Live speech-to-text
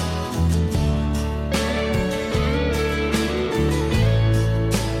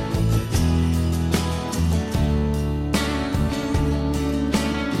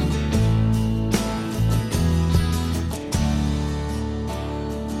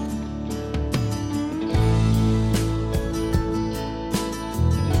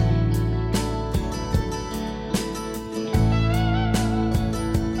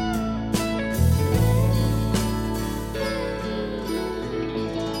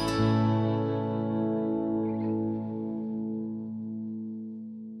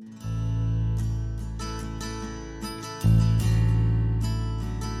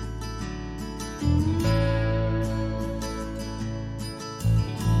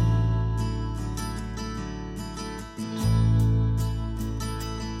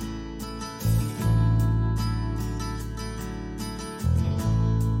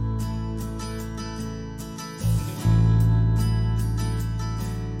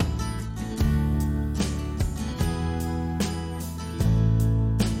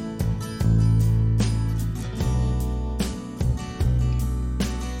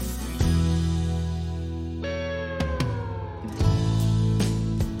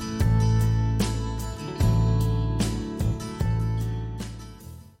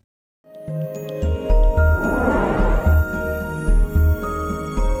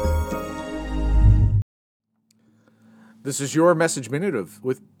This is your message minute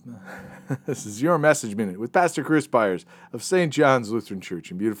with this is your message minute with Pastor Chris Byers of St. John's Lutheran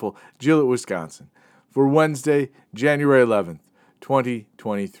Church in beautiful Gillett, Wisconsin, for Wednesday, January 11th,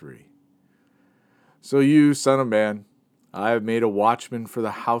 2023. So you, son of man, I have made a watchman for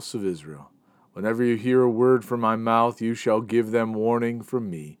the house of Israel. Whenever you hear a word from my mouth, you shall give them warning from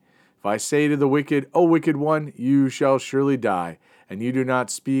me. If I say to the wicked, O wicked one, you shall surely die, and you do not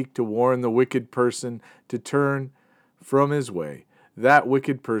speak to warn the wicked person to turn from his way, that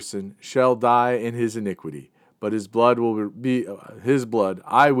wicked person shall die in his iniquity, but his blood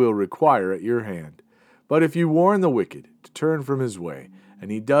I will require at your hand. But if you warn the wicked to turn from his way, and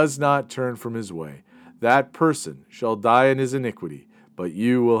he does not turn from his way, that person shall die in his iniquity, but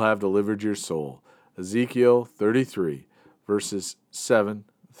you will have delivered your soul. Ezekiel 33, verses 7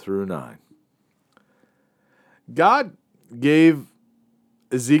 through 9. God gave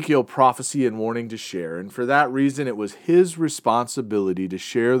Ezekiel prophecy and warning to share, and for that reason it was his responsibility to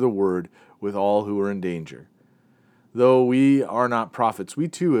share the word with all who are in danger. Though we are not prophets, we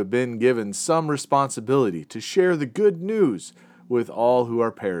too have been given some responsibility to share the good news with all who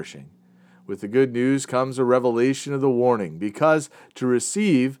are perishing. With the good news comes a revelation of the warning, because to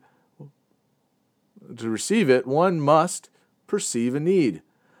receive it, one must perceive a need.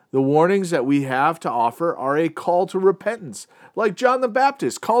 The warnings that we have to offer are a call to repentance. Like John the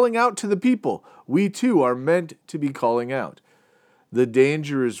Baptist calling out to the people, we too are meant to be calling out. The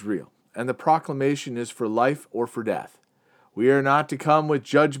danger is real, and the proclamation is for life or for death. We are not to come with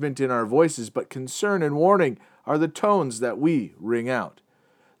judgment in our voices, but concern and warning are the tones that we ring out.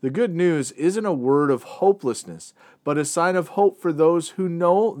 The good news isn't a word of hopelessness, but a sign of hope for those who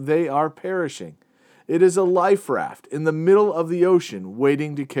know they are perishing. It is a life raft in the middle of the ocean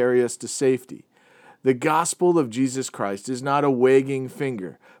waiting to carry us to safety. The gospel of Jesus Christ is not a wagging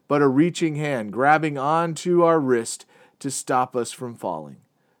finger, but a reaching hand grabbing onto our wrist to stop us from falling.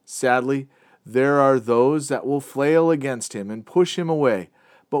 Sadly, there are those that will flail against him and push him away,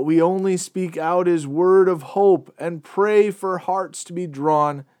 but we only speak out his word of hope and pray for hearts to be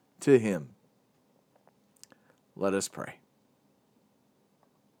drawn to him. Let us pray.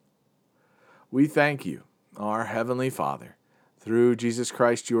 We thank you, our Heavenly Father, through Jesus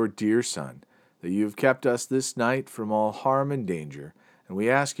Christ, your dear Son, that you have kept us this night from all harm and danger, and we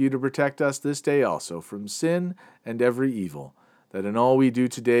ask you to protect us this day also from sin and every evil, that in all we do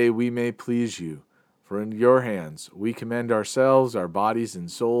today we may please you. For in your hands we commend ourselves, our bodies and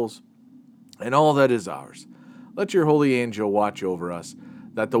souls, and all that is ours. Let your holy angel watch over us,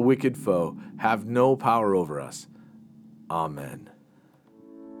 that the wicked foe have no power over us. Amen.